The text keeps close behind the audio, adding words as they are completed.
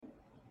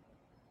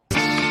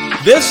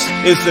This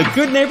is the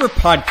Good Neighbor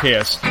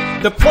Podcast,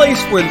 the place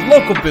where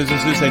local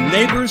businesses and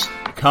neighbors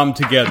come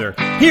together.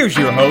 Here's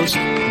your host,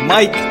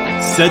 Mike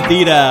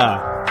Sedita.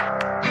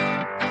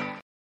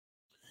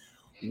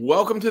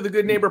 Welcome to the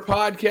Good Neighbor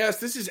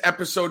Podcast. This is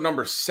episode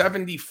number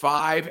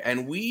 75,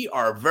 and we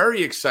are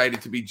very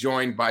excited to be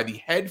joined by the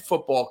head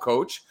football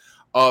coach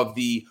of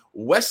the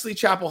Wesley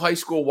Chapel High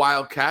School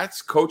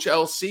Wildcats, Coach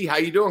LC. How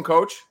you doing,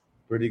 Coach?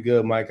 Pretty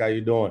good, Mike. How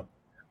you doing?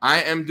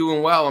 I am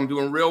doing well. I'm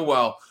doing real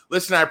well.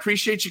 Listen, I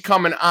appreciate you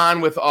coming on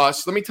with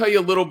us. Let me tell you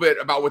a little bit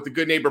about what the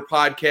Good Neighbor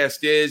Podcast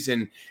is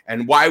and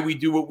why we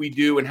do what we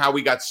do and how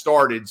we got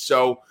started.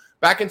 So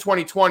back in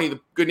 2020, the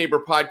Good Neighbor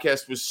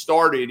Podcast was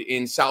started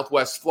in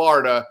Southwest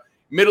Florida.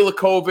 Middle of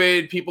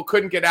COVID, people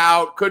couldn't get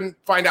out, couldn't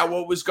find out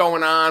what was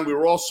going on. We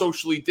were all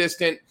socially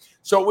distant.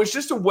 So it was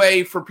just a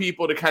way for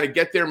people to kind of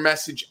get their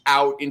message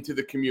out into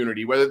the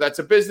community, whether that's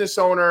a business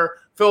owner,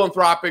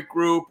 philanthropic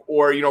group,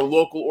 or,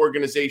 local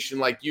organization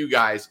like you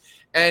guys.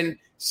 And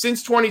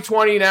since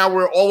 2020, now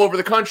we're all over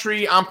the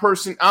country. I'm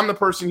the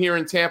person here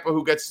in Tampa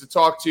who gets to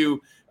talk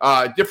to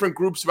different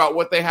groups about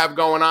what they have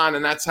going on,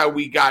 and that's how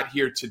we got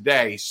here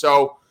today.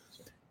 So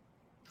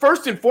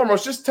first and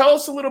foremost, just tell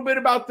us a little bit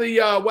about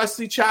the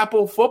Wesley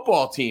Chapel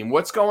football team.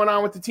 What's going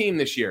on with the team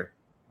this year?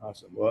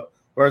 Awesome. Well,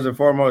 first and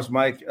foremost,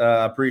 Mike,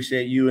 I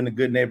appreciate you and the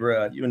Good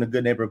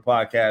Neighbor,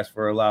 Podcast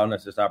for allowing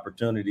us this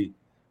opportunity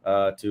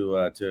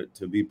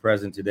to be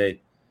present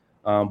today.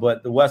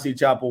 But the Wesley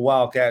Chapel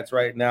Wildcats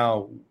right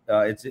now,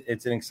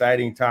 it's an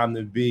exciting time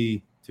to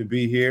be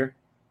here.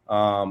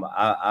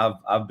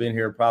 I've been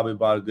here probably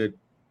about a good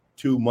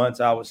 2 months,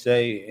 I would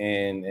say,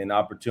 and an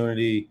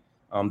opportunity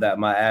that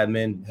my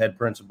admin head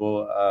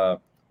principal,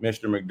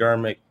 Mr.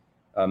 McDermott,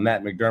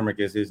 Matt McDermott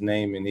is his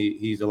name, and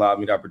he's allowed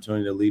me the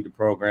opportunity to lead the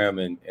program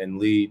and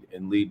lead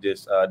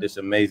this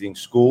amazing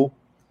school.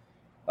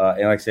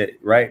 And like I said,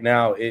 right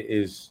now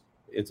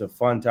it's a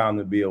fun time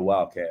to be a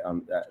Wildcat.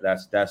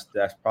 That's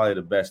probably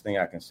the best thing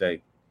I can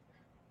say.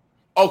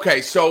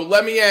 Okay, so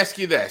let me ask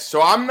you this. So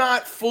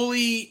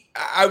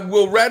I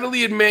will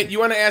readily admit, you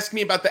want to ask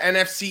me about the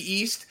NFC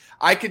East?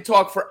 I could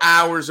talk for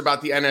hours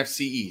about the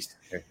NFC East.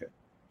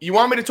 You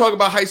want me to talk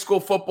about high school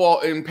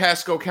football in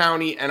Pasco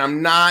County, and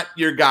I'm not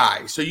your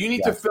guy. So you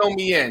need to fill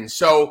me in.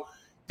 So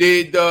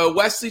did the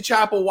Wesley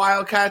Chapel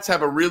Wildcats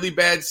have a really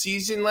bad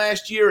season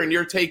last year, and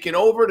you're taking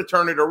over to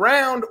turn it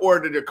around, or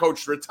did the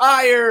coach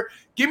retire?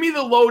 Give me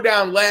the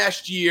lowdown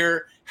last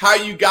year, how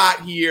you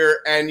got here,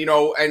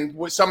 and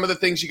what some of the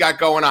things you got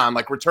going on,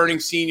 like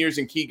returning seniors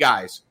and key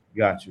guys.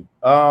 Got you.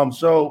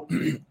 So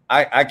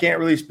I can't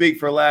really speak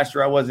for last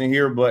year. I wasn't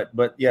here,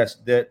 but yes,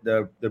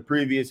 the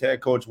previous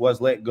head coach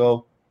was let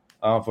go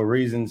for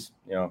reasons,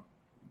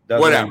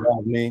 doesn't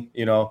involve me,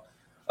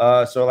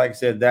 So like I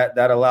said,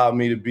 that allowed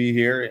me to be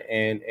here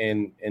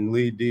and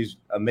lead these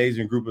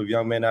amazing group of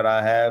young men that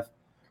I have.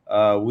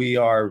 We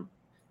are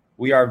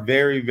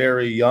very,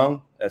 very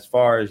young as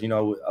far as, a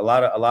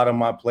lot of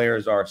my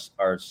players are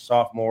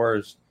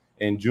sophomores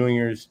and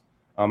juniors.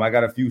 I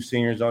got a few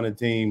seniors on the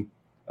team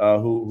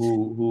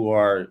who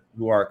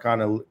are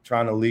kind of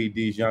trying to lead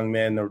these young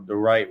men the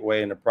right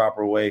way and the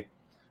proper way.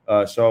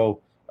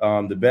 So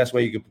the best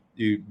way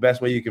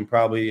you can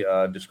probably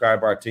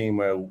describe our team,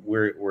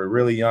 we're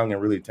really young and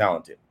really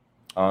talented.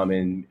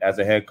 And as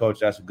a head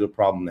coach, that's a good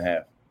problem to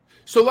have.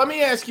 So let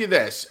me ask you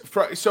this.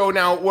 So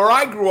now where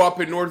I grew up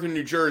in northern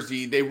New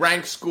Jersey, they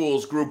rank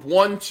schools group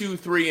 1, 2,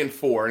 3, and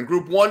 4. And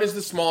group 1 is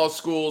the smallest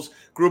schools.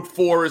 Group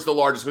 4 is the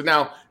largest. But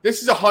now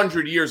this is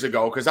 100 years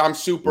ago because I'm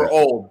super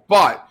old.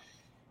 But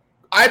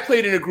I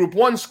played in a group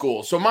 1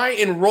 school. So my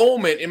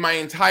enrollment in my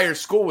entire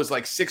school was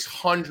like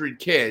 600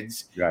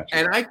 kids. Gotcha.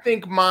 And I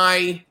think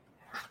my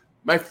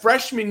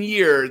freshman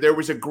year, there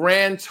was a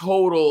grand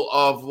total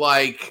of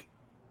like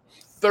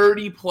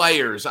 30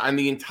 players on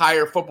the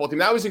entire football team.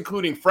 That was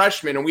including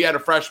freshmen, and we had a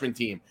freshman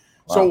team.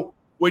 Wow. So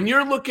when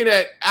you're looking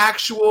at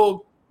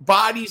actual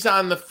bodies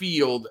on the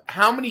field,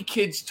 how many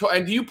kids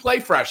and do you play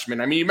freshmen?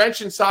 I mean, you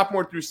mentioned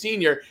sophomore through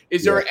senior.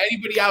 Is there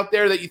anybody out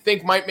there that you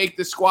think might make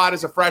the squad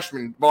as a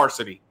freshman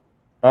varsity?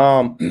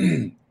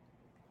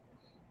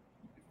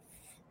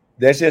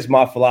 That's just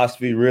my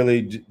philosophy,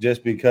 really,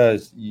 just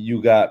because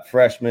you got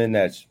freshmen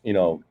that's,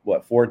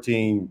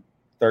 14,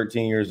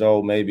 13 years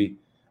old, maybe.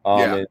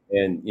 And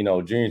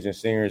juniors and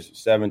seniors,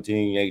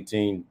 17,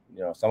 18,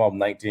 some of them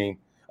 19.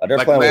 They're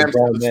like playing with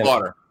grown men.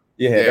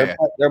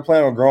 They're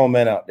playing with grown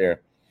men out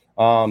there.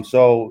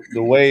 So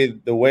the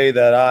way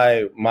that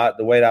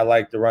I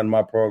like to run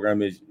my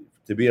program is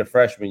to be a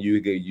freshman,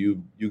 you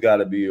got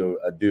to be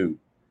a dude.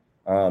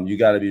 You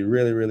got to be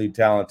really, really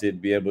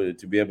talented, be able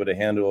to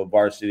handle a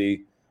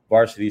varsity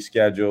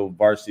schedule,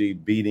 varsity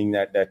beating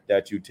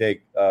that you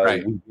take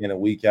week in and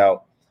week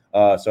out.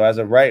 So as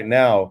of right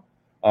now,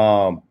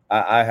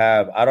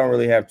 I don't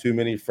really have too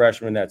many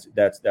freshmen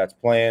that's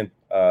playing.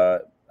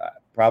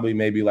 Probably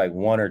maybe like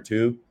 1 or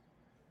 2,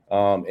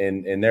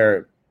 and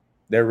they're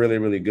really,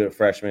 really good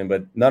freshmen,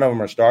 but none of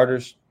them are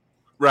starters.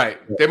 Right.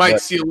 They might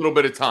see a little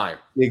bit of time.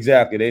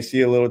 Exactly. They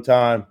see a little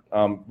time.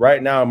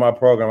 Right now in my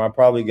program, I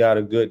probably got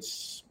a good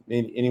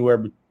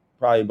anywhere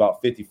probably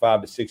about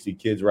 55 to 60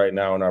 kids right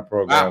now in our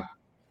program.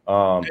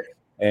 Wow.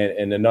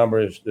 And the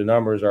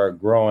numbers are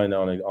growing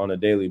on a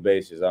daily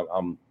basis.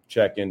 I'm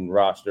checking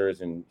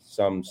rosters, and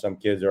some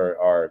kids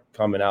are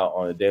coming out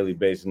on a daily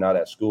basis now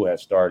that school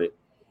has started.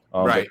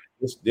 Right.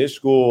 But this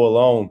school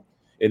alone,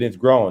 it is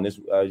growing. This,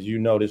 as you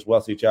know, this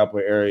Wesley Chapel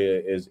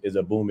area is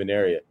a booming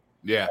area.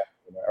 Yeah.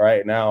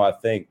 Right now, I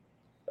think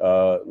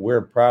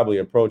we're probably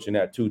approaching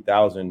that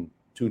 2,000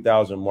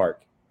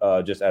 mark,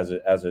 just as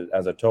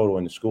a total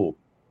in the school.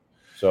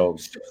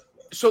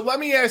 So let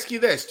me ask you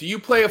this: do you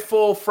play a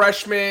full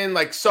freshman,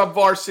 like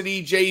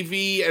sub-varsity,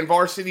 JV, and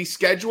varsity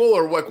schedule,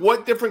 or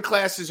what different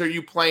classes are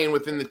you playing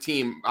within the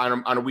team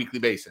on a weekly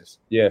basis?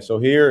 Yeah, so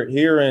here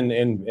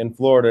in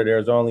Florida,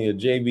 there's only a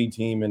JV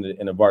team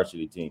and a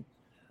varsity team.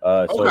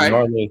 So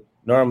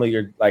normally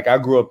you're like, I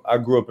grew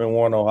up in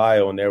Warren,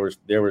 Ohio, and there was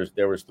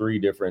 3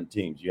 different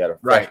teams. You had a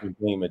freshman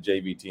team, a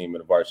JV team,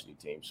 and a varsity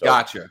team. So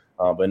gotcha.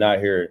 But not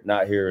here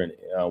in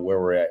where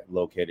we're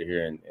located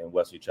here in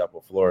Wesley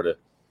Chapel, Florida.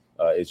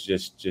 It's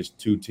just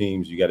 2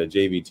 teams. You got a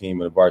JV team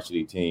and a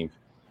varsity team,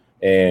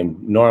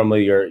 and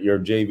normally your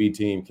JV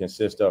team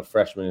consists of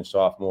freshmen and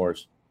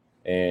sophomores,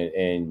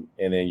 and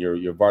then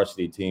your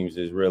varsity teams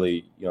is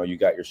really, you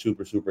got your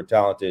super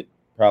talented,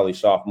 probably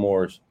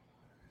sophomores,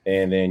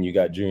 and then you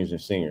got juniors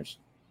and seniors.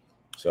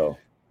 So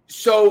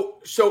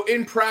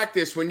in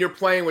practice, when you're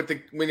playing with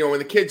when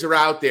the kids are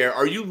out there,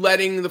 are you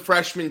letting the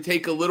freshmen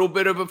take a little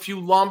bit of a few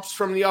lumps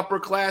from the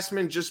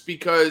upperclassmen just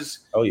because?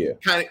 Oh yeah,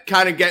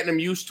 kind of getting them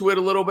used to it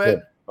a little bit.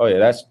 Yeah. Oh yeah,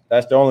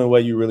 that's the only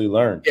way you really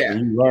learn. Yeah,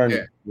 when you learn.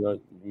 If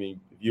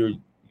you're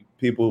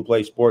people who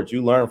play sports,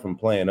 you learn from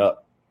playing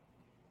up.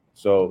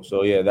 So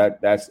yeah,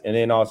 that's, and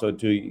then also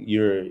too,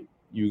 you're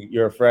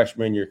a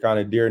freshman, you're kind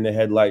of deer in the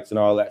headlights and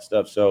all that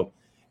stuff. So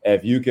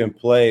if you can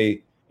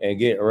play and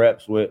get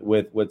reps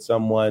with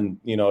someone,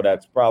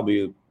 that's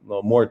probably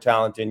more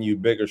talented than you,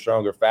 bigger,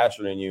 stronger,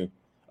 faster than you,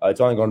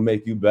 it's only going to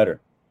make you better.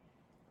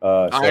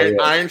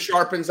 Iron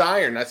sharpens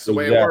iron. That's the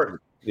way it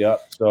works.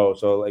 Yep.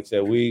 So like I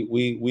said,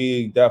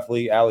 we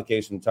definitely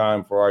allocate some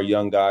time for our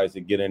young guys to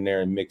get in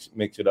there and mix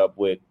it up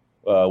with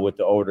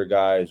the older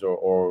guys,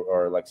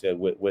 or like I said,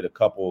 with a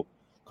couple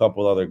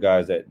other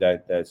guys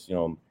that's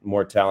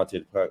more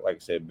talented, like I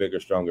said, bigger,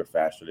 stronger,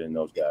 faster than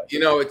those guys.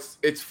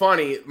 It's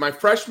funny. My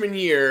freshman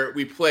year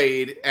we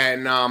played,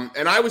 and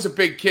I was a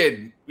big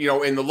kid,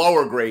 in the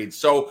lower grades,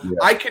 so yeah.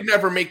 I could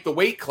never make the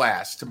weight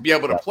class to be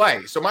able to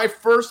play. So my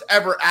first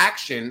ever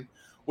action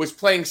was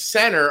playing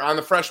center on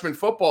the freshman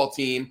football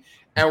team,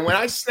 and when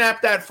I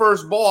snapped that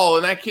first ball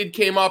and that kid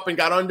came up and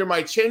got under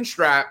my chin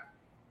strap,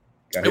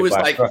 it was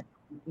like,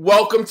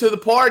 welcome to the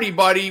party,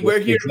 buddy. We're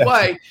here to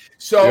play.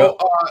 So,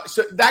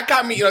 so that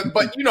got me.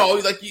 But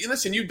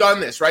listen, you've done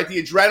this, right?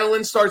 The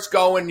adrenaline starts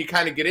going. You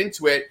kind of get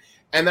into it,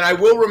 and then I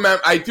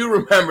do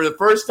remember the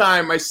first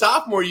time, my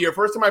sophomore year,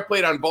 first time I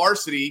played on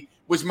varsity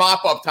was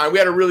mop up time. We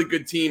had a really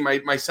good team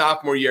my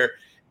sophomore year,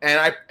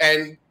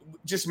 and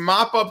just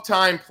mop up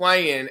time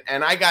playing,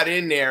 and I got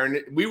in there,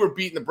 and we were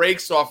beating the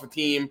brakes off a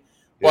team.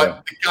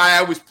 But the guy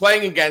I was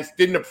playing against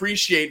didn't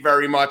appreciate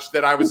very much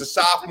that I was a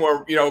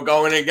sophomore,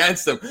 going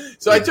against him.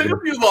 So I took a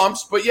few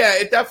lumps, but yeah,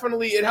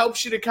 it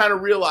helps you to kind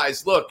of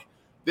realize, look,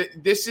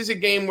 this is a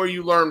game where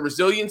you learn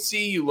resiliency,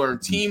 you learn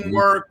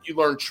teamwork, you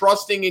learn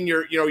trusting in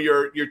your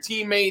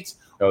teammates,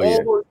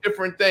 those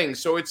different things.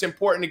 So it's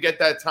important to get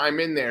that time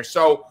in there.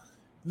 So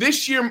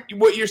this year,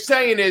 what you're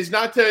saying is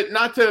not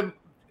to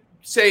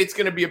say it's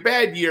going to be a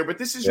bad year, but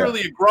this is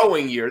really a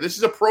growing year. This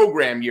is a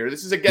program year.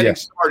 This is a getting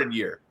started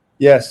year.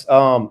 Yes,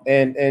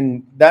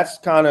 and that's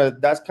kind of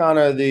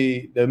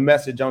the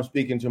message I'm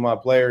speaking to my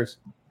players,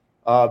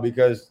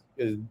 because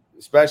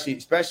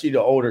especially the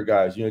older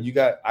guys.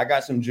 I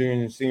got some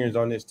juniors and seniors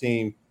on this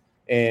team,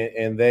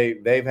 and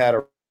they've had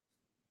a.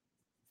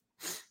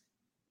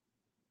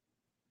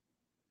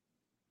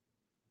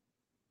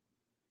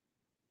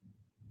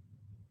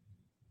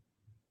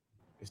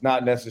 It's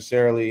not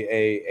necessarily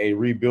a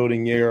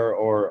rebuilding year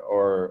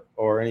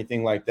or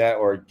anything like that,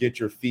 or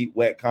get your feet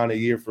wet kind of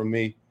year for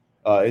me.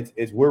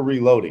 It's we're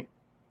reloading,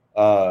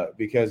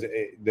 because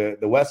the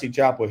Wesley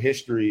Chapel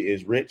history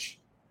is rich.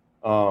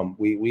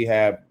 We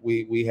have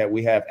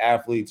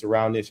athletes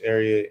around this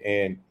area,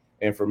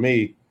 and for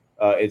me,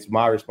 it's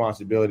my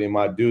responsibility and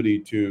my duty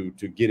to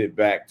get it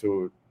back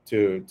to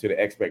the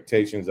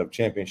expectations of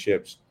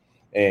championships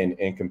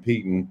and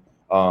competing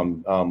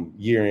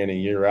year in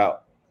and year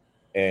out.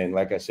 And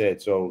like I said,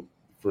 so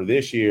for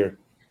this year,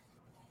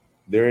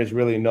 there is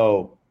really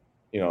no,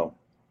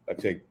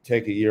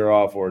 take a year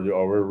off or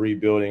we're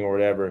rebuilding or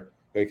whatever,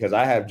 because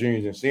I have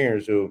juniors and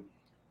seniors who,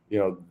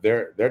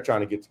 they're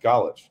trying to get to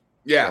college.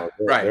 Yeah,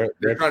 right.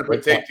 They're trying to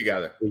put tape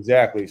together.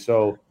 Exactly.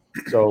 So,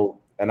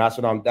 and that's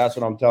what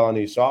I'm telling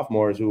these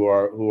sophomores who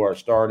are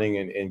starting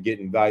and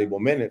getting valuable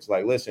minutes.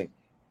 Like, listen,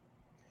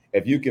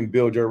 if you can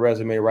build your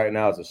resume right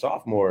now as a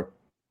sophomore,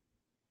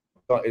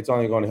 it's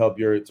only going to help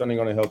your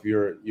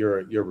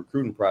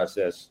recruiting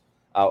process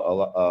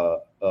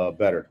out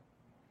better.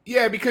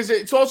 Yeah, because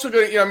it's also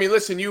going to, I mean,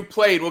 listen, you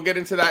played. We'll get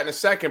into that in a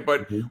second.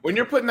 But when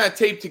you're putting that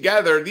tape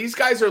together, these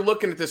guys are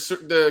looking at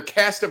the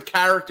cast of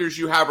characters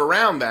you have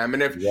around them.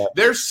 And if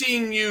they're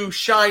seeing you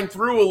shine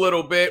through a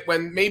little bit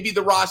when maybe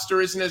the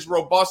roster isn't as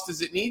robust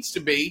as it needs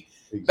to be,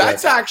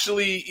 that's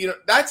actually,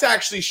 that's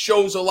actually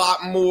shows a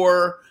lot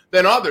more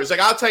than others. Like,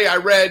 I'll tell you, I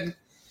read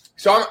 –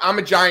 so I'm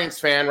a Giants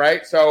fan,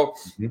 right? So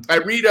I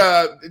read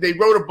they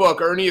wrote a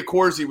book. Ernie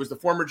Accorsi was the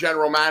former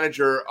general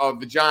manager of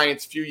the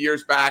Giants a few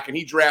years back, and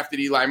he drafted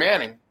Eli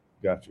Manning.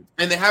 Gotcha.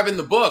 And they have in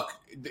the book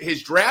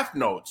his draft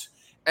notes.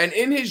 And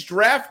in his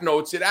draft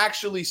notes, it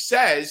actually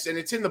says, and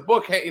it's in the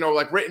book,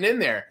 like written in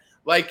there,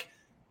 like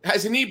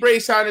has a knee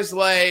brace on his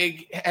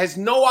leg, has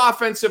no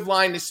offensive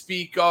line to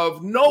speak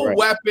of, no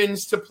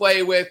weapons to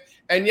play with,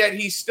 and yet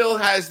he still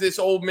has this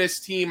Ole Miss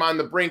team on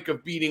the brink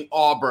of beating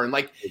Auburn.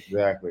 Like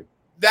exactly.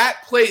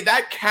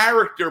 That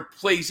character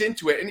plays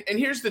into it. And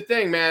here's the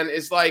thing, man,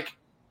 is like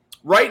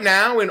right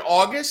now in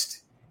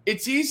August,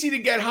 it's easy to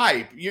get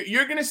hype.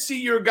 You're going to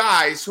see your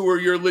guys who are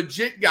your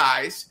legit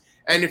guys.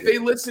 And if they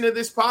listen to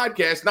this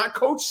podcast, not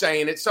coach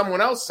saying it,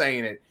 someone else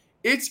saying it,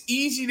 it's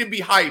easy to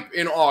be hype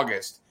in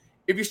August.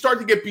 If you start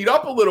to get beat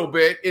up a little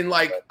bit in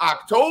like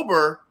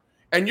October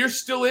and you're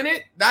still in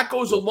it, that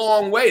goes a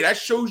long way. That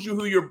shows you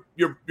who your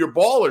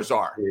ballers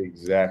are.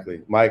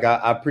 Exactly. Mike,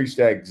 I preach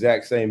that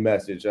exact same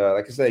message.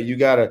 Like I said, you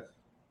gotta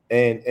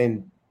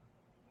and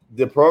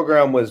the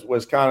program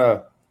was kind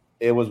of,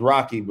 it was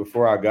rocky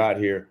before I got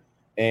here.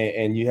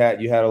 And you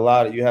had a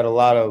lot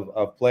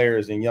of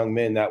players and young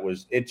men that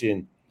was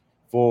itching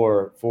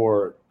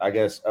for I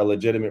guess a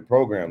legitimate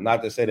program.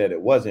 Not to say that it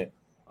wasn't,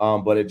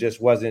 but it just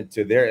wasn't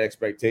to their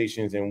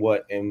expectations and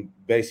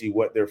basically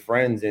what their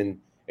friends and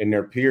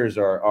their peers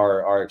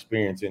are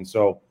experiencing.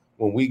 So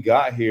when we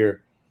got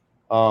here,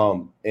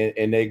 and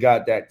they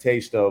got that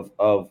taste of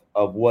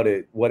what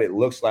it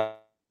looks like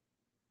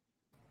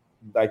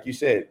you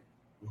said,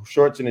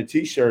 shorts and a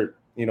t-shirt,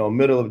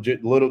 middle of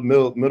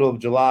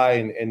July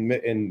and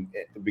the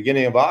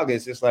beginning of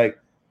August, it's like,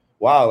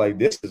 wow, like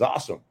this is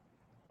awesome.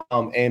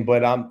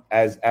 But I'm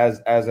as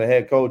a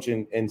head coach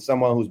and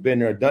someone who's been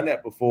there, done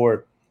that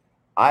before,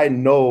 I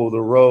know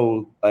the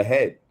road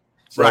ahead.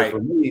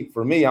 So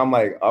for me, I'm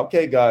like,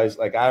 okay, guys,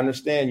 like I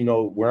understand,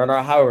 we're on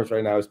our high horse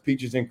right now. It's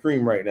peaches and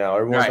cream right now.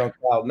 Everyone's on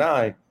cloud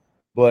nine,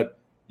 but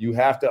you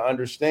have to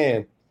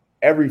understand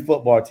every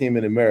football team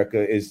in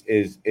America is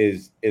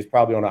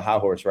probably on a high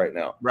horse right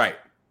now. Right.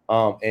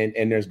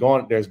 And there's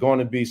going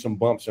to be some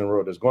bumps in the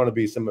road. There's going to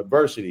be some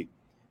adversity,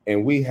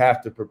 and we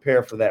have to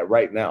prepare for that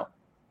right now.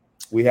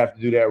 We have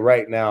to do that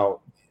right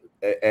now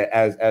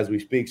as we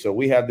speak. So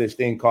we have this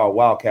thing called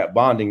Wildcat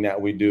bonding that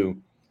we do.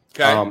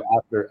 Okay.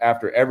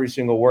 After every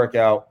single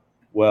workout,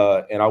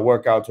 and I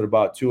work out to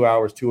about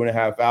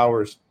 2.5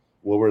 hours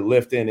where we're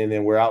lifting, and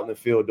then we're out in the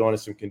field doing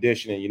some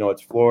conditioning.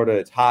 It's Florida,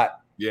 it's hot.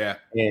 Yeah.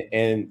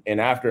 And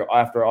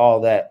after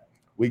all that,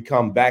 we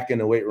come back in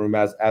the weight room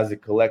as a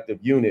collective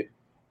unit,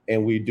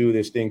 and we do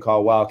this thing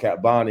called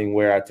Wildcat bonding,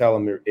 where I tell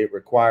them it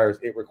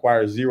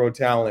requires zero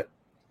talent,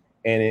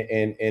 and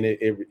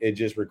it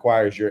just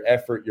requires your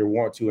effort, your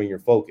want to, and your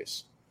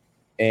focus,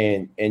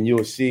 and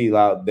you'll see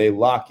they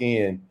lock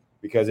in.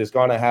 Because it's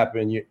going to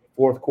happen.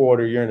 Fourth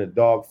quarter, you're in a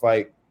dog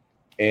fight,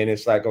 and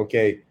it's like,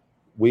 okay,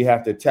 we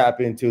have to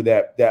tap into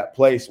that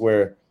place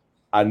where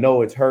I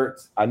know it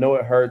hurts,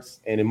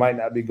 and it might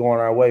not be going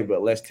our way,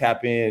 but let's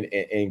tap in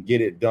and get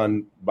it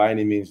done by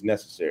any means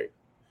necessary.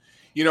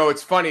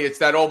 It's funny. It's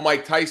that old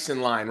Mike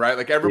Tyson line, right?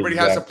 Like everybody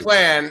has a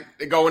plan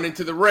going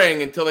into the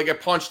ring until they get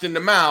punched in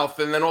the mouth,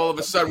 and then all of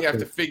a sudden we have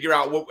to figure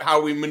out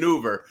how we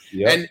maneuver.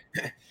 Yep.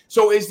 And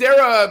so is there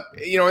and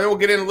then we'll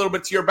get in a little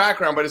bit to your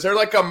background, but is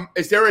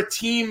there a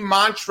team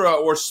mantra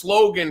or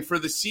slogan for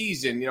the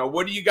season?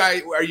 What do you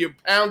guys, are you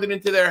pounding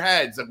into their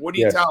heads? Like, what are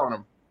you telling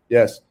them?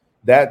 Yes.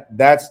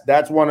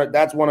 That's one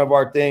of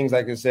our things.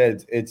 Like I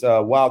said, it's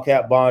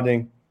Wildcat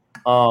bonding.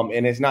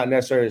 And it's not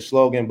necessarily a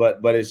slogan, but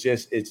it's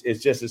just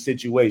a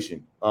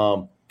situation.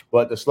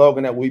 But the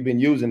slogan that we've been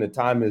using, the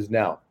time is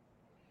now.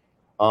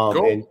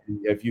 Cool. And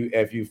if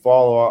you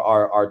follow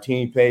our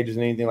team pages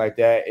and anything like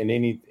that, and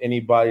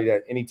anybody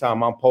that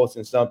anytime I'm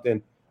posting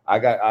something,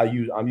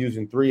 I'm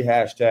using 3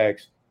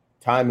 hashtags.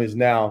 Time is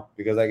now,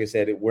 because like I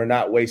said, we're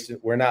not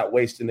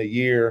wasting a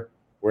year.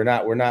 We're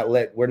not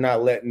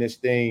letting this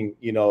thing,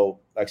 like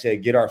I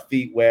said, get our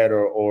feet wet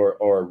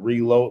or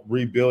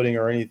rebuilding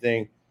or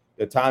anything.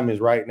 The time is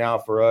right now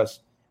for us.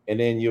 And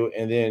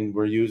then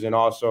we're using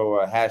also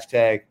a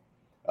hashtag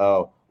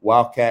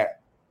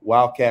Wildcat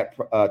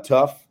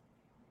tough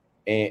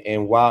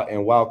and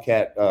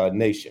Wildcat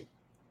nation.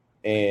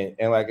 And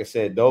like I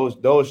said,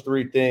 those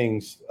 3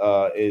 things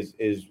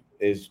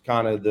is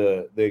kind of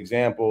the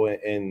example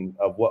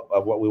of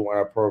what we want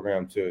our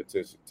program to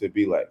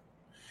be like.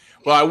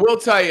 Well, I will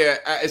tell you,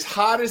 as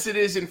hot as it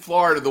is in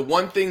Florida, the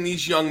one thing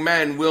these young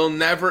men will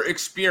never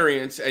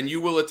experience, and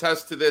you will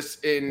attest to this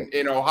in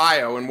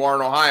Ohio, in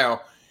Warren, Ohio,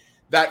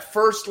 that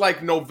first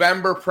like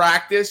November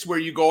practice where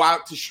you go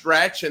out to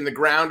stretch and the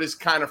ground is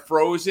kind of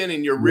frozen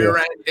and your rear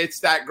end hits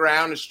that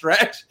ground to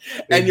stretch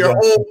and your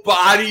whole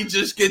body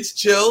just gets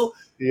chill.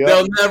 Yep.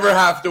 They'll never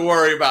have to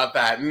worry about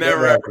that.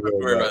 Never have to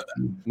worry about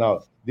that.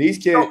 No, these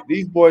kids,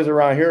 these boys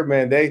around here,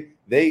 man, they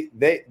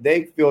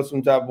feel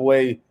some type of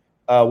way.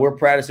 We're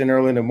practicing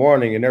early in the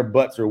morning and their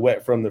butts are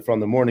wet from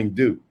the morning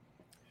dew.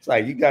 It's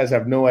like, you guys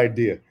have no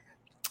idea.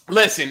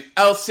 Listen,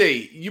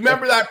 LC, you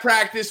remember that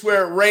practice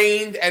where it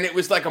rained and it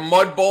was like a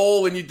mud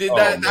bowl and you did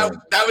that?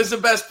 That was the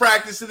best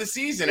practice of the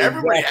season. Exactly.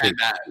 Everybody had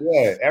that.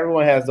 Yeah,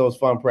 everyone has those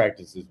fun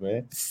practices,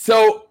 man.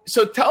 So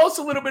tell us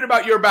a little bit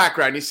about your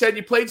background. You said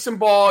you played some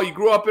ball. You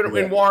grew up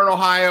in Warren,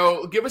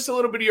 Ohio. Give us a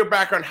little bit of your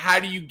background. How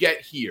do you get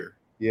here?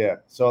 Yeah,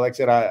 so like I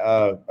said,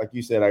 like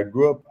you said, I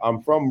grew up.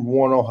 I'm from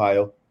Warren,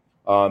 Ohio.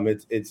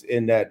 It's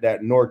in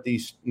that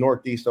northeast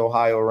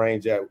Ohio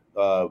range at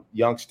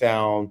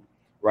Youngstown,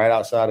 right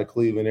outside of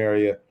Cleveland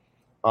area.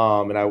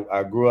 And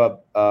I grew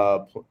up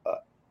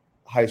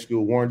high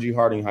school, Warren G.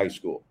 Harding High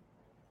School.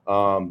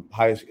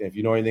 If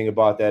you know anything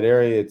about that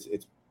area,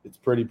 it's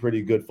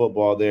pretty good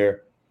football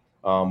there.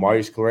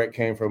 Maurice Claret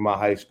came from my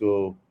high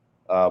school,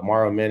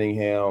 Mario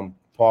Manningham,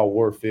 Paul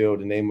Warfield,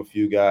 to name a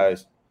few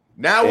guys.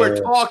 Now we're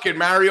talking.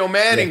 Mario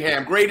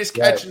Manningham, greatest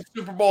catch in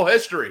Super Bowl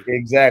history.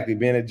 Exactly,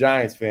 being a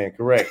Giants fan,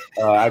 correct.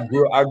 I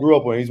grew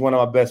up with him. He's one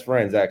of my best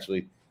friends,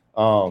 actually.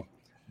 Football,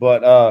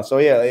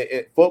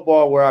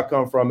 where I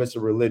come from, it's a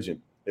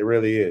religion. It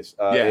really is.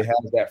 It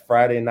has that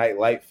Friday night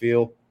light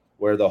feel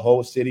where the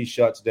whole city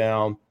shuts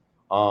down,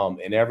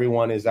 and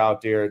everyone is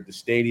out there. The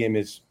stadium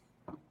is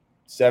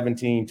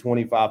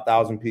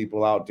 25,000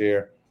 people out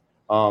there,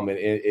 and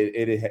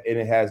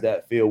it has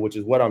that feel, which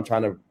is what I'm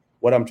trying to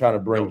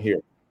bring here.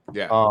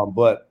 Yeah.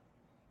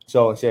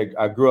 So I said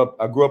I grew up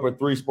a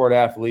 3-sport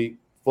athlete: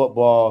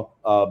 football,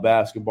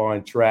 basketball,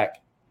 and track.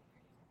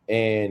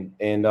 And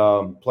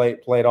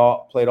played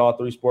all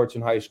 3 sports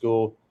in high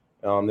school.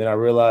 Then I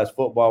realized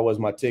football was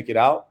my ticket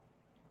out,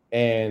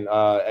 and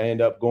I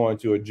ended up going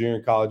to a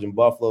junior college in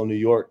Buffalo, New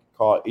York,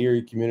 called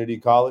Erie Community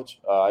College.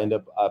 I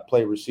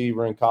played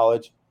receiver in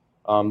college.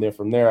 Then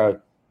from there, I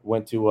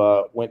went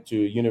to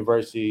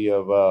University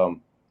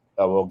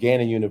of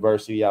Gannon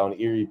University out in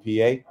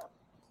Erie,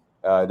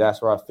 PA.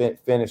 That's where I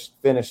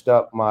finished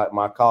up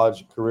my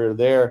college career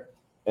there,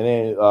 and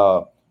then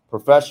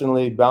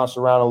professionally bounced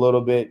around a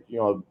little bit,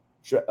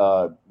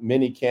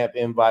 mini camp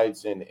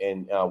invites and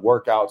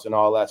workouts and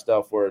all that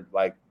stuff for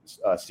like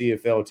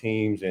CFL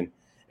teams, and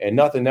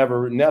nothing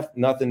ever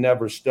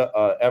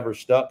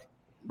stuck.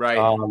 Right.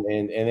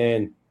 And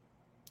then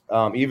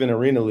even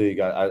Arena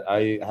League,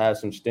 I had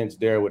some stints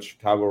there with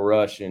Chicago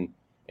Rush and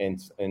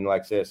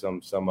like I said,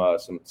 some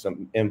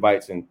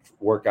invites and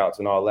workouts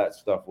and all that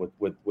stuff with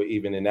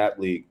even in that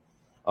league.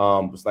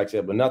 Like I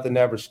said, but nothing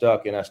ever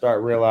stuck. And I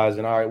started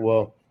realizing, all right,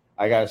 well,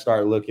 I got to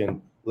start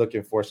looking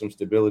for some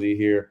stability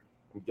here.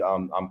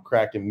 I'm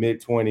cracking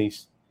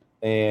mid-20s,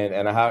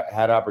 and I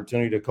had an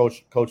opportunity to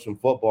coach some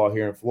football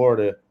here in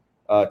Florida.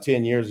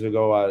 10 years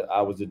ago, I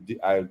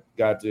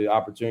got the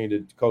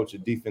opportunity to coach the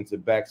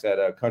defensive backs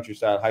at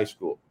Countryside High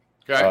School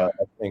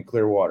in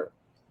Clearwater.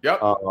 Yep.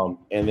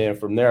 And then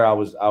from there, I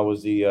was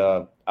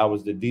the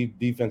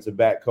defensive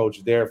back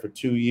coach there for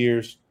 2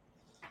 years,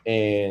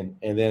 and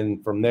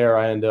then from there,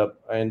 I end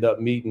up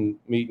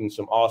meeting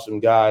some awesome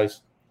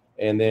guys.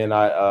 And then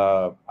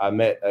I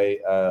met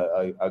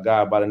a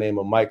guy by the name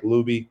of Mike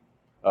Luby.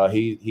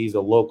 He's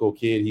a local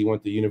kid. He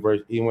went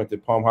to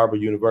Palm Harbor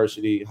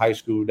University High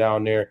School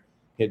down there,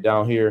 hit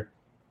down here,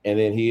 and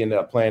then he ended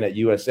up playing at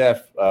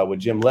USF with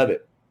Jim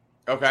Levitt.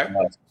 Okay.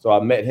 So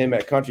I met him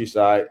at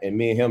Countryside, and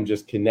me and him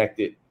just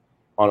connected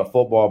on a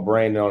football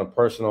brain and on a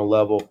personal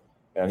level.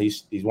 And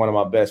he's one of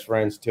my best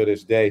friends to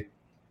this day.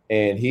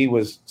 And he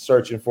was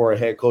searching for a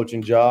head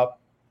coaching job.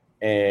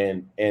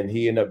 And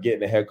he ended up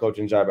getting a head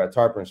coaching job at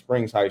Tarpon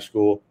Springs High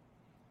School,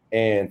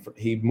 and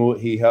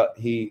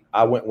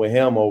I went with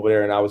him over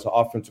there, and I was the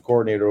offensive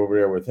coordinator over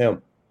there with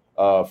him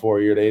for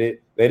a year. They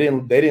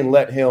didn't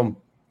let him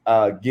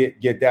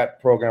get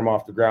that program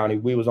off the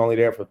ground. We was only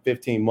there for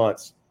 15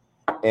 months,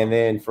 and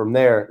then from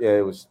there,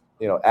 it was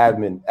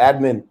admin will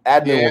make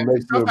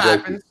you a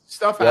break.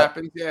 Stuff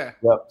happens, yeah.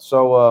 Yep.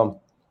 So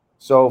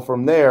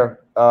from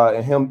there,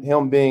 and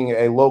him being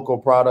a local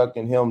product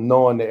and him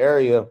knowing the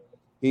area.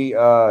 He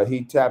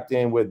tapped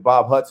in with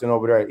Bob Hudson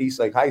over there at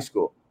Eastlake High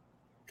School.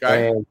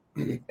 Okay.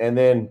 And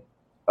then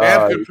they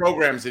have good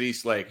programs at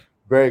Eastlake.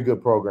 Very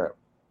good program.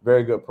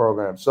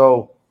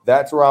 So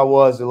that's where I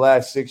was the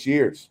last 6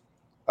 years.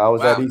 I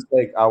was at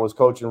Eastlake. I was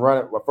coaching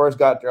running. When I first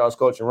got there, I was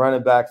coaching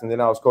running backs, and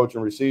then I was coaching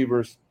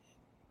receivers.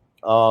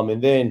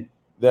 And then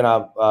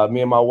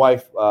me and my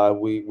wife,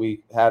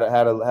 we had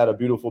a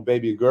beautiful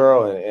baby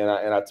girl,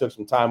 and I took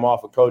some time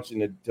off of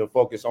coaching to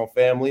focus on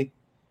family,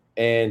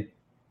 and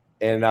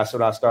that's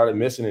when I started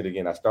missing it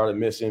again. I started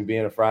missing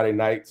being a Friday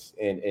nights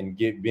and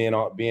being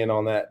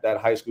on that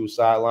high school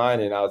sideline.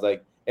 And I was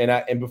like,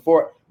 and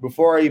before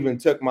I even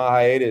took my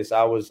hiatus, I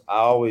always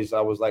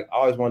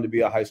wanted to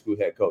be a high school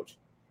head coach,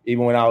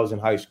 even when I was in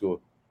high school.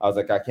 I was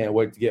like, I can't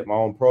wait to get my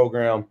own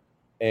program.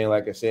 And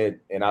like I said,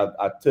 and I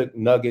took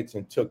nuggets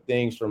and took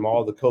things from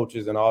all the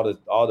coaches and all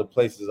the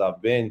places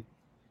I've been.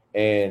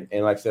 And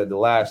like I said, the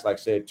last,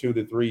 2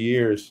 to 3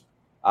 years,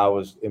 I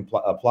was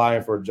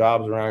applying for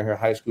jobs around here,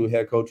 high school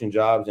head coaching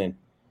jobs. And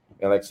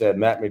like I said,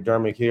 Matt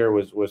McDermott here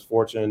was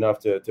fortunate enough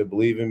to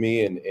believe in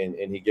me, and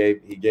he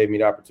gave me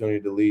the opportunity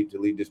to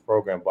lead this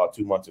program about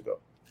 2 months ago.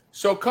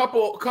 So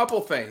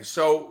couple things.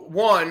 So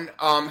one,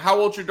 how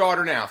old's your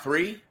daughter now?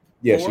 3?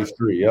 Yeah, 4? she's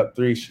 3. Yep,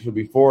 3. She'll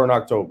be 4 in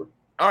October.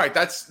 All right,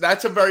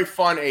 that's a very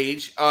fun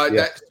age.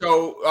 Yes.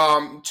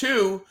 2,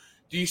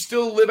 do you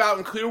still live out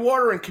in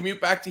Clearwater and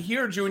commute back to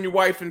here? Or do you and your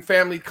wife and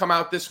family come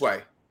out this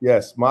way?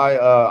 Yes,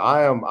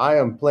 I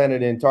am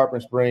planted in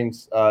Tarpon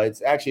Springs.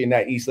 It's actually in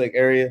that Eastlake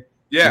area.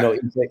 Yeah,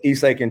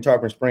 Eastlake and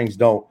Tarpon Springs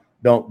don't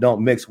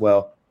mix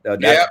well.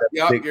 Big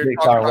You're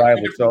talking about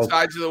different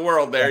sides of the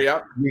world there.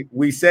 Yeah,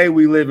 we say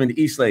we live in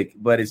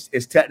Eastlake, but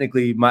it's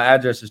technically my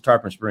address is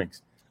Tarpon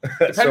Springs.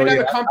 Depending on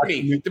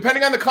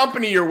the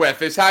company you're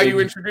with is how you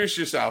introduce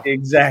yourself.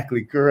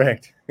 Exactly,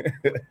 correct.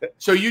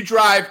 So you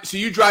drive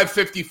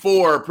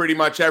 54 pretty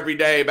much every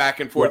day back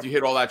and forth. Yep. You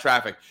hit all that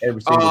traffic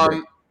every single day.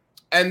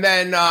 And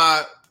then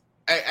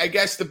I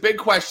guess the big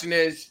question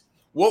is,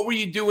 what were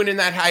you doing in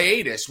that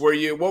hiatus?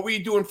 What were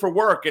you doing for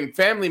work and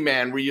family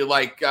man? Were you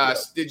like,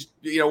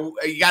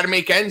 you got to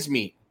make ends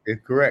meet?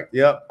 Correct.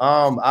 Yep.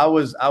 I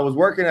was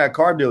working at a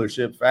car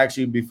dealership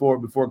actually before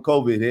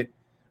COVID hit.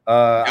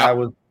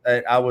 Yep.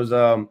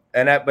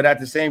 But at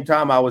the same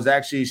time, I was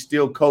actually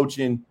still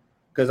coaching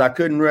because I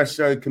couldn't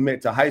necessarily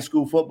commit to high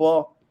school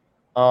football,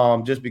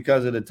 just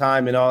because of the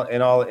time and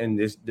all. And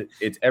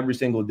it's every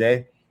single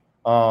day.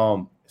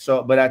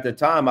 But at the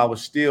time, I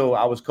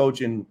was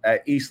coaching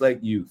at Eastlake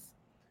Youth.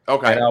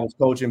 Okay. And I was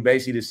coaching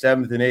basically the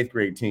 7th and 8th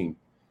grade team.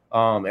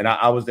 And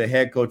I was the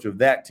head coach of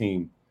that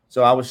team.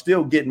 So I was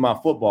still getting my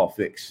football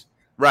fix.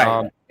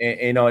 Right.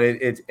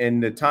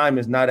 And the time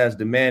is not as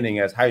demanding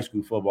as high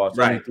school football. It's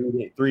right.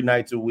 only three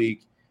nights a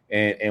week,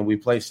 and we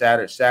play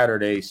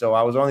Saturday. So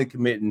I was only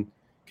committing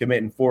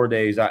 4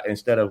 days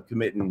instead of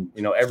committing,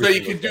 every. So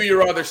you could do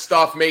your other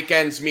stuff, make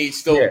ends meet,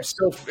 still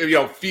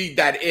feed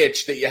that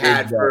itch that you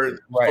had for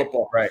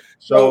football. Right.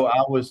 So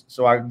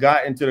I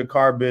got into the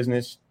car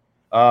business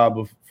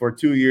for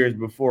 2 years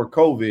before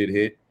COVID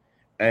hit,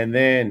 and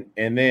then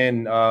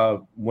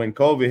when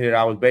COVID hit,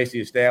 I was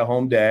basically a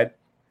stay-at-home dad.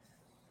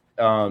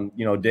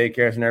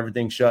 Daycares and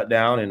everything shut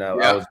down, and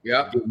I was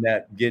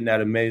getting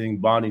that amazing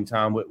bonding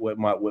time with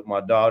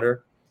my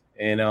daughter,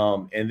 and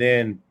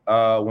then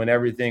when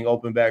everything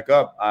opened back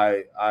up,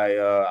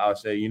 I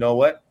say, you know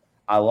what,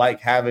 I like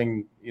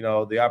having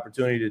the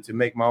opportunity to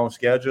make my own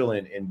schedule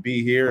and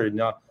be here, and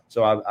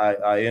so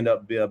I end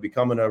up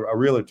becoming a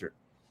realtor.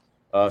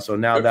 So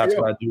now that's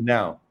what I do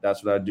now.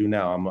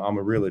 I'm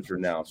a realtor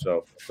now.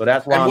 So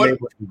that's why I'm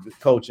able to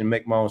coach and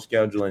make my own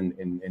schedule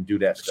and do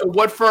that stuff. So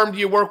what firm do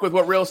you work with?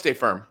 What real estate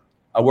firm?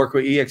 I work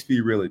with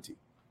EXP Realty.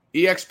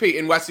 EXP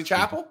in Wesley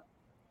Chapel?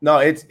 No,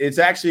 it's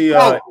actually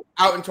out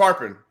in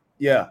Tarpon.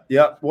 Yeah.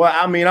 Well,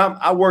 I mean,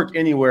 I work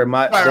anywhere.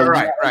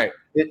 Right.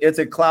 It's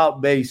a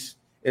cloud-based.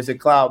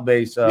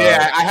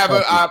 I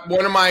have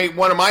one of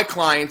my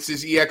clients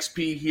is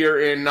EXP here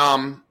in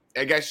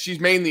I guess she's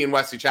mainly in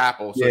Wesley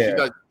Chapel,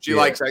 so she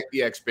likes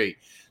EXP.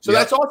 So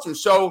that's awesome.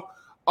 So,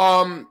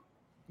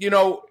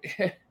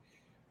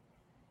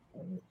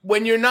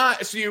 when you're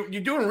not, so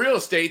you're doing real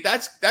estate,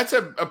 that's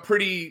a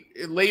pretty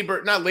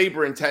not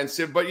labor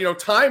intensive, but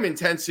time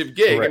intensive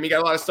gig. Correct. I mean, you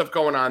got a lot of stuff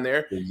going on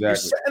there. Exactly. You're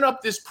setting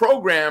up this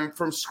program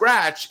from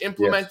scratch,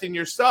 implementing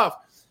your stuff.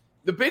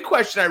 The big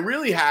question I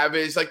really have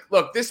is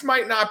look, this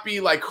might not be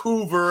like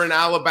Hoover in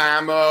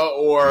Alabama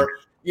or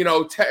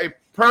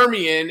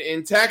Permian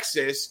in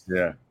Texas.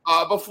 Yeah.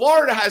 But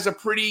Florida has a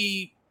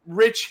pretty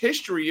rich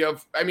history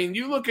of,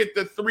 you look at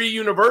the 3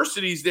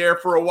 universities there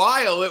for a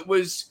while, it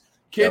was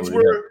kids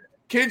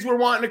were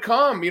wanting to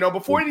come,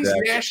 before these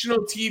national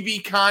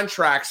TV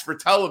contracts for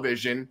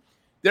television.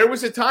 There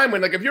was a time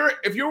when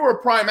if you were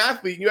a prime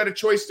athlete and you had a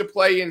choice to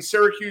play in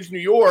Syracuse, New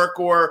York,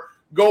 or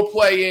go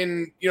play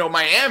in,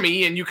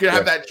 Miami, and you could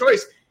have that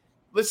choice.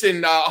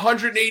 Listen,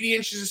 180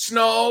 inches of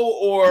snow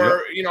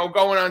or,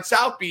 going on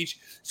South Beach.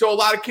 So a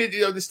lot of kids,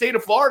 the state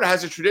of Florida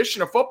has a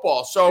tradition of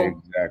football. So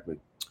exactly.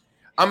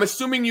 I'm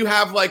assuming you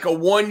have like a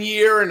 1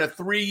 year and a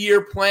 3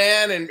 year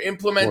plan and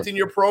implementing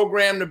your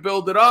program to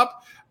build it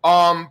up.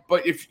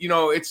 But if,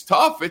 it's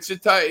tough, I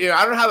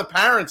don't know how the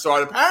parents are.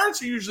 The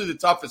parents are usually the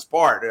toughest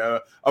part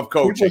of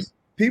coaching.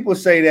 People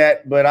say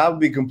that, but I'll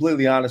be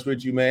completely honest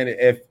with you, man.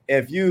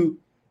 If you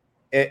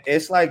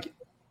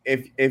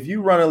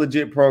run a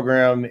legit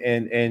program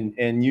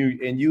and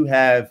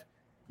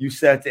you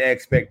set the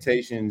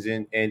expectations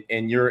and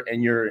you're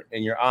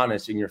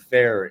honest and you're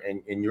fair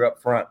and you're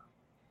upfront,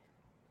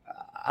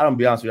 I don't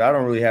be honest with you, I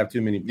don't really have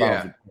too many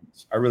problems with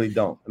this. I really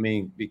don't. I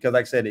mean, because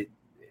like I said,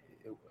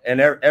 when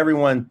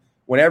everyone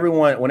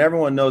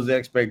knows the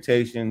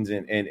expectations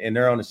and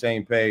they're on the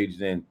same page,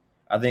 then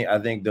I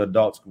think the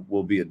adults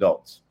will be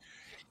adults.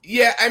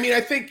 Yeah, I mean,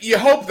 I think you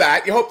hope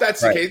that's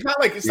the case. It's not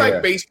like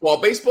like baseball.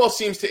 Baseball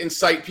seems to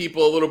incite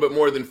people a little bit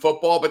more than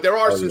football, but there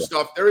are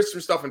stuff. There is some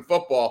stuff in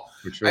football.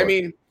 For sure. I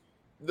mean,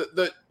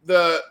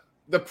 the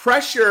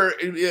pressure.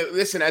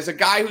 Listen, as a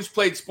guy who's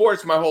played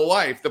sports my whole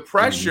life, the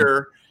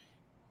pressure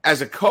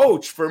as a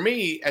coach for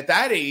me at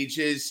that age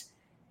is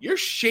you're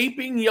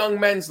shaping young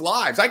men's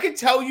lives. I could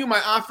tell you,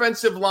 my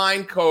offensive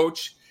line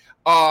coach,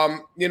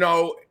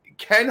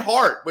 Ken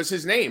Hart was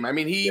his name. I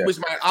mean, he was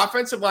my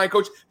offensive line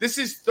coach. This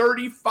is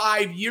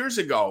 35 years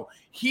ago.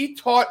 He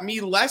taught me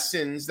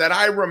lessons that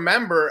I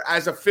remember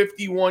as a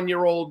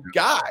 51-year-old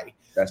guy.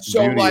 That's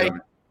the beauty of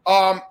it.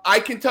 I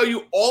can tell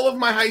you all of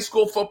my high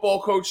school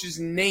football coaches'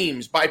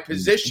 names by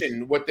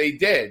position, what they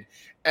did.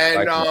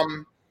 And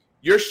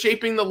you're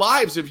shaping the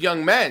lives of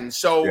young men.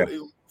 So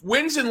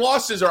wins and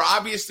losses are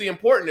obviously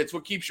important. It's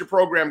what keeps your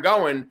program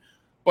going.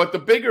 But the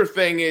bigger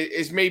thing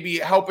is maybe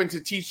helping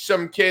to teach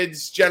some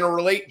kids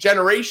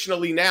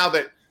generationally now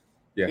that,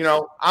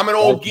 I'm an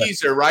old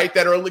geezer, right?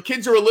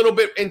 Kids are a little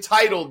bit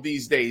entitled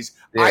these days.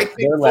 Yeah, I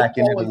think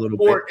football and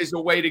sport is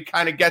a way to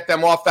kind of get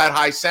them off that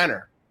high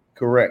center.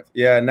 Correct.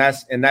 Yeah, and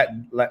that's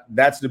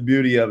the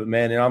beauty of it,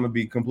 man. And I'm gonna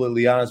be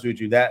completely honest with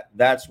you.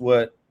 That's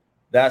what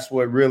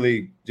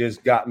really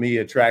just got me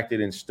attracted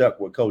and stuck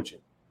with coaching.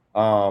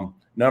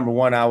 Number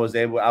one, I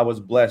was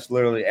blessed.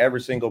 Literally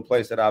every single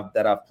place that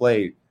I've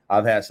played,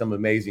 I've had some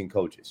amazing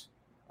coaches.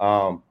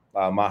 My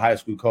high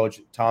school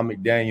coach, Tom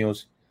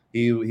McDaniels,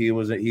 he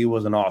was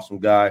an awesome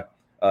guy.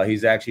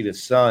 He's actually the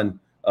son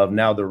of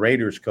now the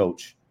Raiders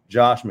coach,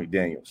 Josh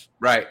McDaniels.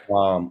 Right.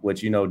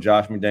 Which,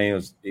 Josh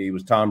McDaniels, he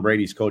was Tom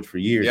Brady's coach for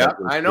years. Yeah,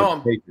 I know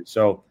him.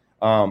 So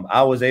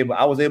I was able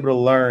to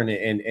learn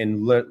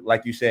and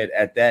like you said,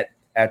 at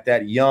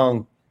that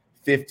young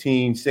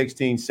 15,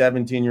 16,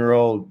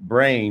 17-year-old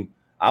brain,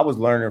 I was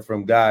learning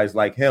from guys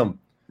like him.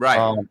 Right.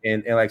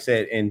 And like I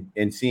said,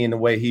 and seeing the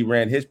way he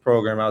ran his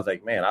program, I was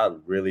like, man, I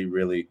really,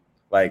 really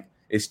like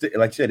it.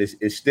 Like I said,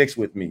 it sticks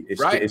with me.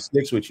 It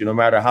sticks with you no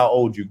matter how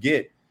old you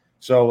get.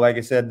 So, like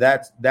I said,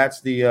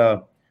 that's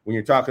the when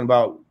you're talking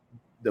about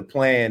the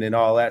plan and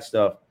all that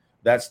stuff,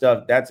 that's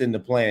in the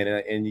plan.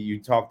 And you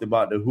talked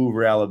about the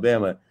Hoover,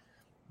 Alabama.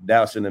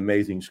 That's an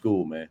amazing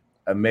school, man.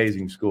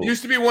 Amazing school. It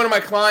used to be one of my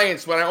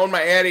clients when I owned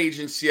my ad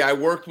agency. I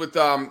worked with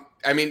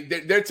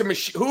it's a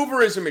machine.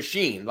 Hoover is a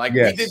machine. Like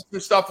we did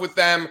some stuff with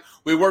them.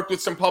 We worked with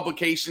some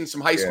publications,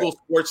 some high school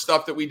sports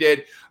stuff that we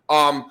did.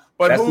 But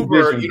that's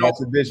Hoover,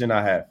 that's a vision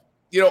I have.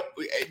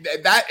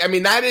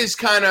 That is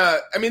kind of.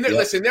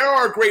 Listen, there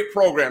are great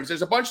programs.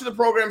 There's a bunch of the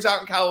programs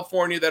out in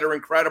California that are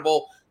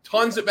incredible.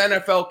 Tons of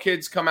NFL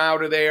kids come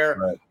out of there.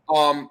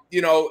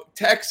 Right.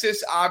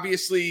 Texas,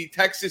 obviously,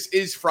 Texas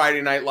is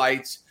Friday Night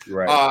Lights.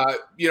 Right.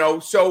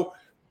 So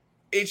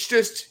it's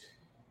just.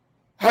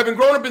 Having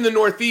grown up in the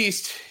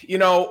Northeast,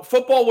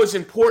 football was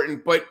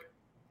important, but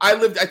I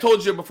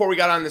told you before we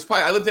got on this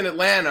pod, I lived in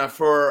Atlanta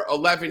for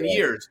 11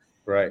 years.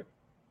 Right.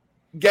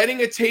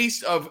 Getting a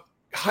taste of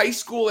high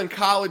school and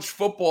college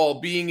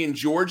football being in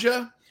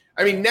Georgia.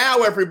 I mean, now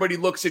everybody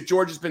looks at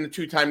Georgia's been the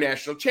 2-time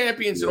national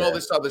champions and all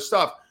this other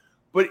stuff,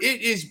 but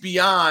it is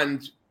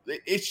beyond.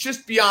 It's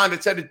just beyond.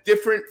 It's at a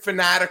different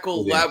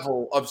fanatical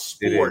level of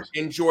sport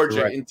in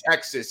Georgia, in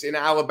Texas, in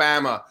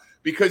Alabama.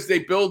 Because they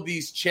build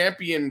these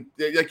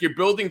like you're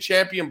building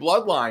champion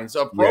bloodlines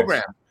of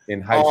programs. In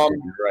high school,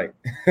 you're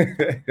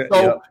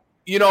right.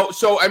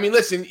 So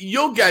listen,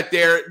 you'll get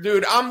there,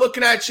 dude. I'm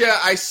looking at you.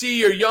 I see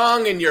you're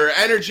young and you're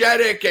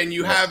energetic and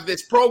you have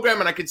this program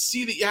and I can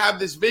see that you have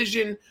this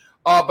vision.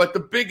 But the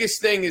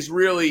biggest thing is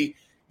really,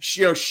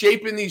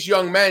 shaping these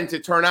young men to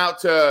turn out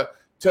to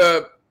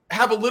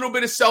have a little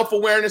bit of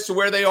self-awareness of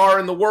where they are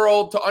in the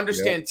world, to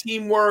understand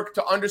teamwork,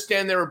 to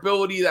understand their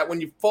ability that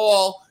when you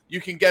fall, you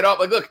can get up.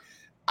 Like, look,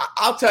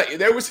 I'll tell you,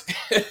 there was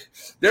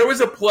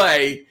a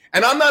play,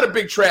 and I'm not a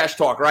big trash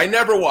talker. I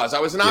never was. I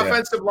was an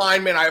offensive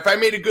lineman. If I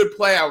made a good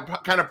play, I would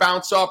kind of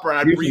bounce up, or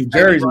I'd breathe.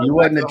 Jersey, you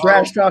wasn't a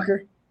trash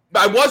talker?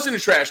 I wasn't a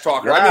trash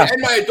talker. Wow.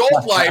 In my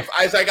adult life,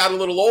 as I got a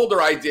little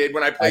older, I did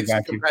when I played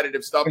some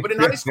competitive stuff. But in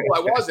high school, I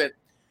wasn't.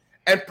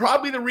 And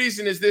probably the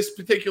reason is this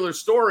particular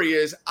story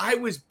is I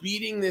was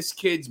beating this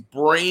kid's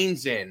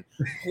brains in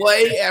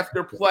play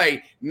after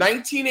play.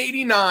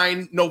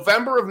 1989,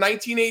 November of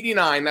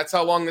 1989, that's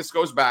how long this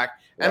goes back.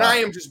 And I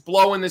am just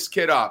blowing this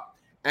kid up.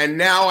 And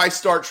now I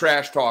start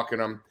trash talking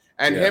him.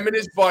 And him and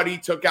his buddy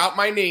took out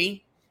my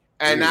knee.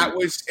 And that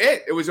was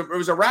it. It was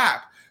a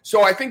wrap.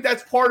 So I think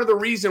that's part of the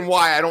reason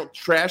why I don't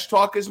trash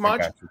talk as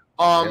much.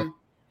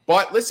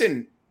 But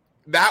listen,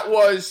 that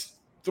was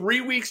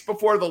 3 weeks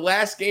before the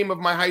last game of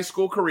my high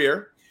school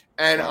career.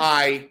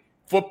 And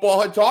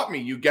football had taught me,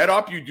 you get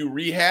up, you do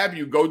rehab,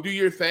 you go do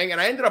your thing. And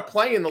I ended up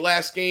playing the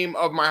last game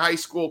of my high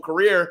school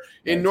career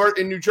in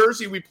New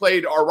Jersey. We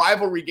played, our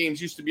rivalry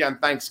games used to be on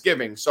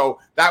Thanksgiving. So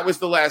that was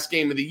the last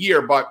game of the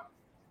year, but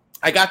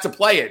I got to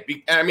play it.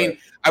 I mean,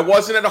 I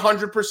wasn't at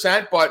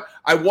 100%, but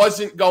I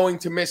wasn't going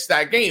to miss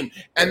that game.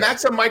 And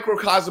that's a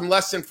microcosm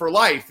lesson for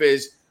life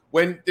is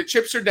when the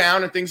chips are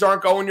down and things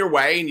aren't going your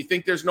way and you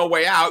think there's no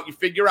way out, you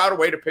figure out a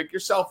way to pick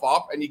yourself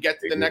up and you get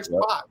to the next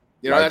spot.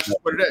 That's just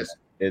what it is.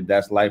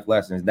 That's life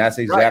lessons. That's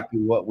exactly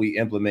what we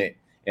implement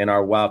in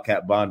our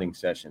Wildcat bonding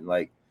session.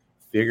 Like,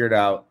 figure it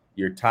out.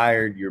 You're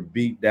tired. You're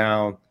beat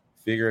down.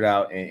 Figure it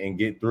out and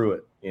get through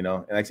it.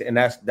 And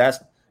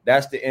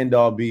that's the end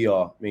all be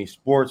all. I mean,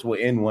 sports will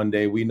end one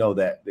day. We know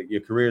that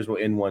your careers will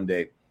end one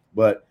day.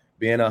 But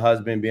being a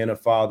husband, being a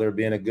father,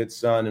 being a good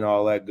son, and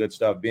all that good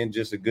stuff, being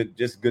just a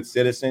good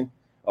citizen,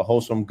 a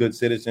wholesome good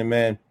citizen,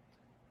 man.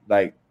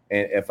 Like,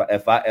 and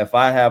if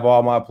I have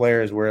all my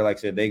players where, like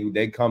I said,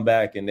 they come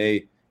back and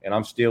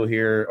I'm still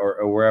here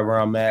or wherever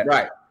I'm at,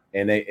 right?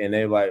 And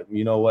they like,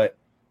 you know what,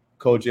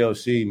 Coach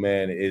LC,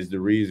 man, is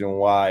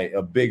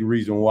a big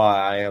reason why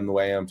I am the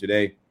way I am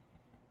today.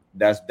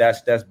 That's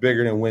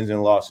bigger than wins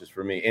and losses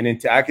for me. And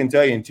I can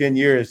tell you, in 10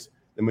 years,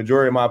 the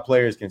majority of my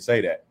players can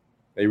say that.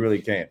 They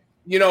really can.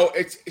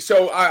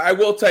 I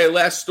will tell you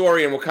last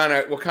story, and we'll kind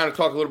of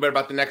talk a little bit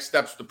about the next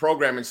steps of the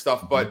program and stuff.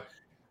 Mm-hmm. But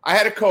I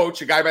had a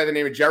coach, a guy by the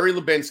name of Jerry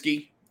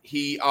Lubinsky.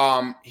 He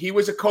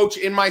was a coach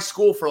in my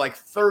school for like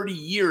 30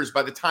 years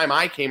by the time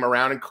I came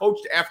around, and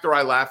coached after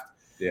I left.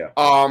 Yeah.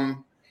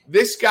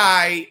 This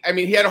guy, I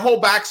mean, he had a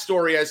whole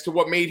backstory as to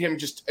what made him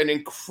just an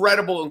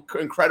incredible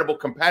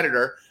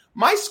competitor.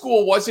 My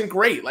school wasn't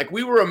great. Like,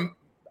 we were an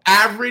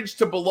average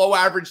to below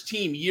average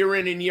team year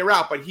in and year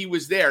out, but he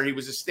was there. He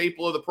was a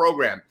staple of the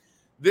program.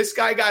 This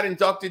guy got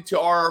inducted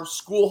to our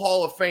school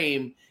Hall of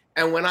Fame.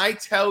 And when I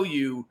tell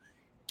you,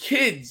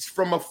 kids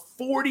from a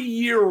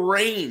 40-year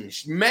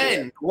range,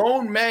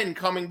 grown men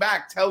coming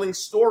back, telling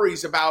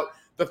stories about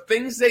the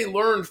things they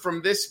learned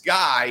from this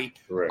guy,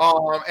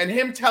 and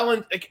him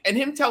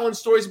telling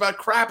stories about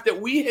crap that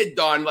we had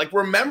done, like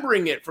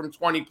remembering it from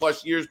 20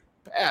 plus years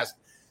past.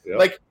 Yep.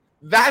 Like,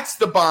 that's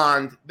the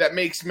bond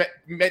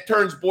that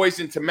turns boys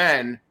into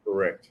men.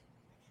 Correct.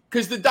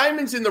 Because the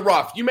diamonds in the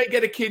rough, you may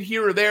get a kid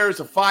here or there as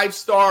a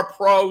 5-star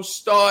pro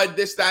stud,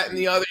 this, that, and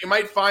the other. You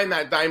might find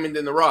that diamond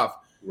in the rough.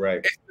 Right.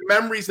 It's the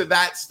memories of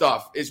that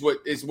stuff is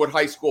what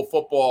high school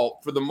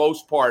football, for the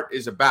most part,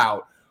 is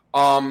about.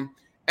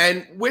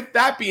 And with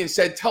that being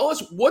said, tell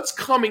us what's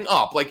coming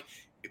up. Like,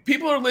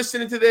 people are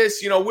listening to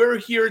this. We're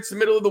here. It's the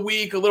middle of the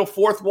week. A little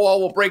fourth wall.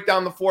 We'll break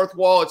down the fourth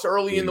wall. It's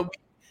early in the week.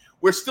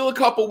 We're still a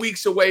couple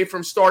weeks away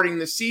from starting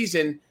the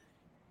season.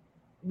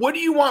 What do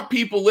you want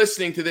people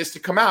listening to this to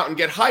come out and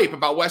get hype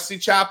about Wesley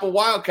Chapel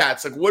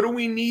Wildcats? Like, what do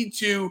we need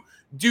to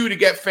do to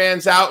get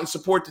fans out and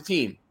support the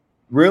team?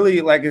 Really,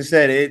 like I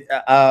said,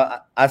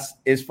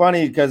 it's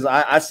funny because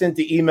I sent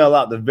the email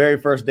out the very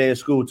first day of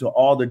school to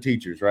all the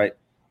teachers, right?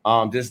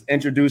 Just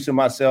introducing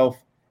myself,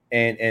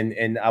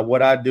 and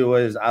what I do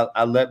is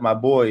I let my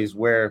boys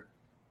wear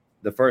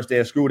the first day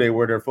of school. They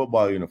wear their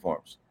football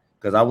uniforms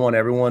because I want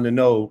everyone to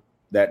know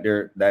that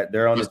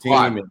they're on the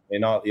team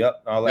and all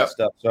that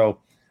stuff. So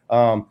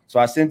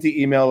I sent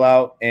the email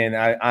out, and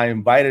I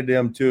invited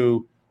them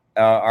to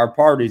our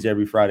parties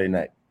every Friday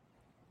night.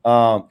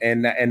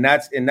 And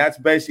that's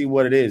basically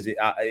what it is.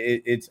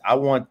 I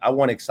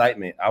want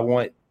excitement. I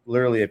want,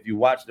 literally, if you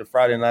watch the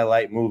Friday Night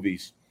Light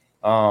movies,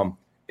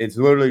 it's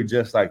literally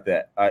just like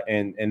that.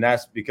 And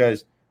that's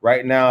because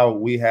right now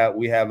we have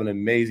an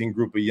amazing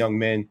group of young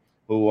men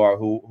who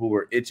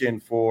are itching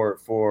for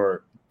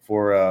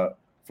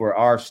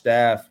our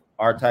staff,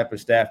 our type of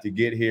staff, to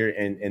get here,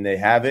 and they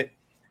have it,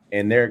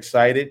 and they're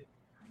excited.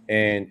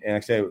 And like I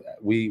said,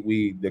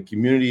 the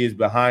community is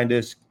behind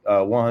us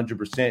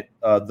 100%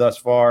 thus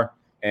far.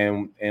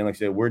 And like I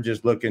said, we're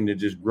just looking to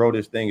just grow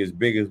this thing as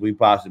big as we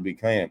possibly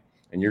can.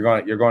 And you're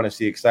going to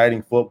see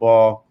exciting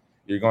football.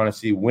 You're going to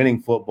see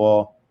winning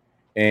football.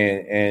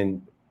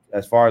 And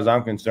as far as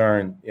I'm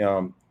concerned,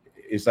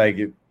 it's like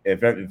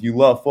if you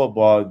love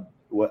football,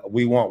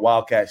 we want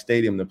Wildcat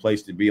Stadium the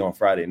place to be on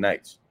Friday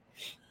nights.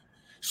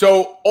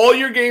 So all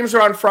your games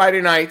are on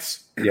Friday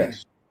nights.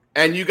 Yes.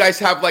 And you guys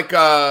have like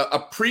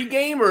a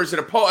pregame, or is it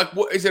a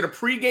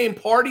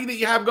pregame party that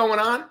you have going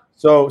on?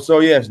 So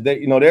yes,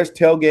 there's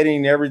tailgating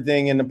and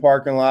everything in the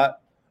parking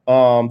lot.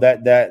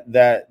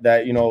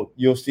 That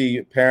you'll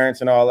see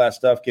parents and all that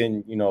stuff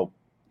can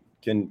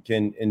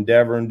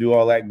endeavor and do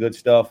all that good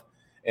stuff.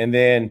 And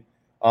then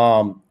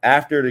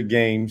after the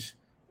games,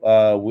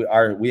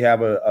 we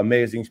have an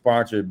amazing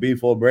sponsor,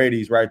 Beef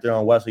O'Brady's, right there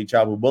on Wesley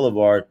Chapel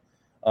Boulevard.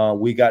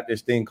 We got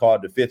this thing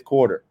called the fifth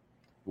quarter,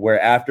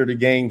 where after the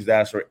games,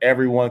 that's where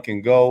everyone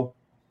can go,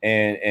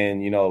 and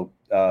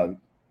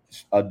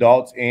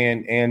adults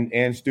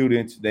and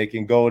students, they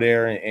can go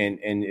there, and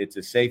it's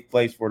a safe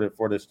place for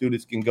the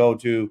students can go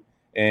to,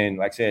 and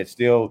like I said,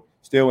 still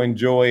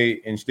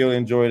enjoy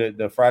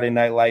the Friday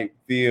Night Light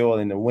feel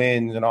and the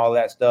wins and all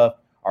that stuff.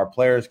 Our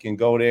players can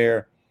go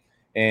there,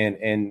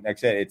 and like I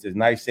said, it's a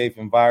nice, safe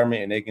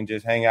environment, and they can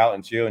just hang out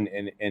and chill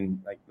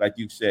and like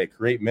you said,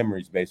 create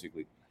memories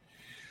basically.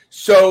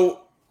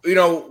 So,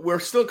 we're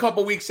still a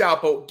couple weeks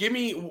out, but give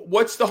me,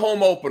 what's the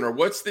home opener?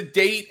 What's the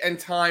date and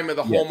time of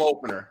the home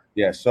opener?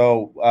 Yeah.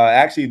 So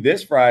actually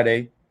this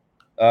Friday,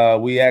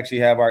 we actually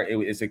have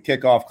it's a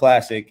kickoff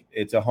classic.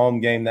 It's a home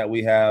game that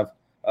we have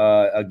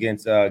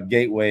against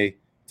Gateway,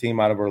 team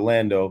out of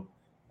Orlando.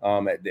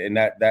 And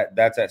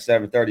that's at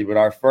 7:30. But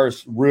our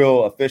first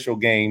real official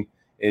game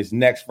is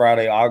next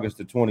Friday, August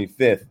the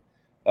 25th.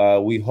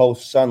 We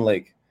host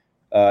Sunlake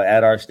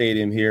at our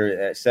stadium here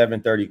at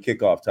 7:30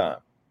 kickoff time.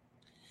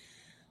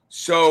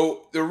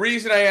 So the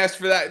reason I asked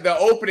for that, the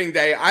opening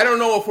day, I don't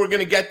know if we're going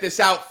to get this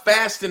out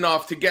fast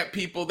enough to get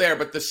people there,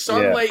 but the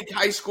Sunlake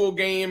High School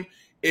game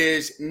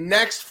is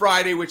next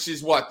Friday, which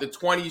is what, the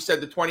 20, you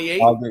said the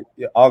 28th?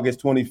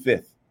 August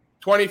 25th.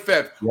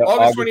 25th. Yep,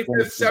 August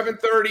 25th,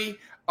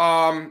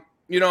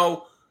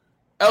 7:30.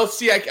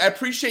 LC, I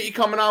appreciate you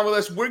coming on with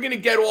us. We're going to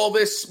get all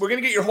this. We're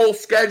going to get your whole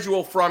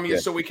schedule from you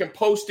so we can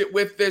post it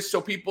with this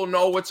so people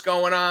know what's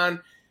going on.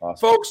 Awesome.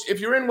 Folks, if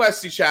you're in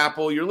Wesley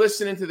Chapel, you're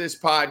listening to this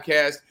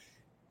podcast,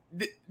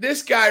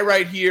 this guy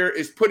right here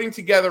is putting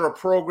together a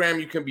program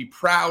you can be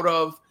proud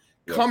of.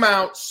 Yes. Come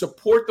out,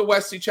 support the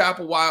Wesley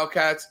Chapel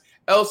Wildcats.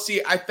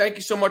 LC, I thank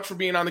you so much for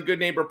being on the Good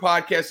Neighbor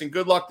podcast, and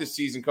good luck this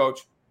season,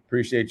 Coach.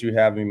 Appreciate you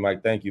having me,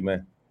 Mike. Thank you,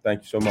 man.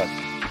 Thank you so much.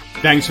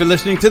 Thanks for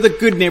listening to the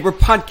Good Neighbor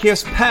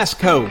Podcast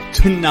Passcode.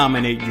 To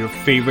nominate your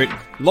favorite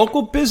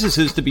local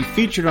businesses to be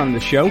featured on the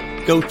show,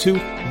 go to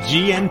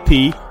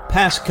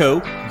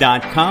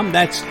gnppasco.com.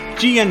 That's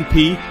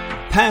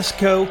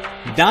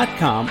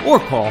gnppasco.com or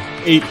call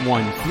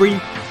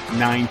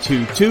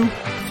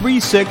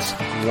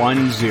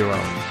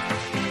 813-922-3610.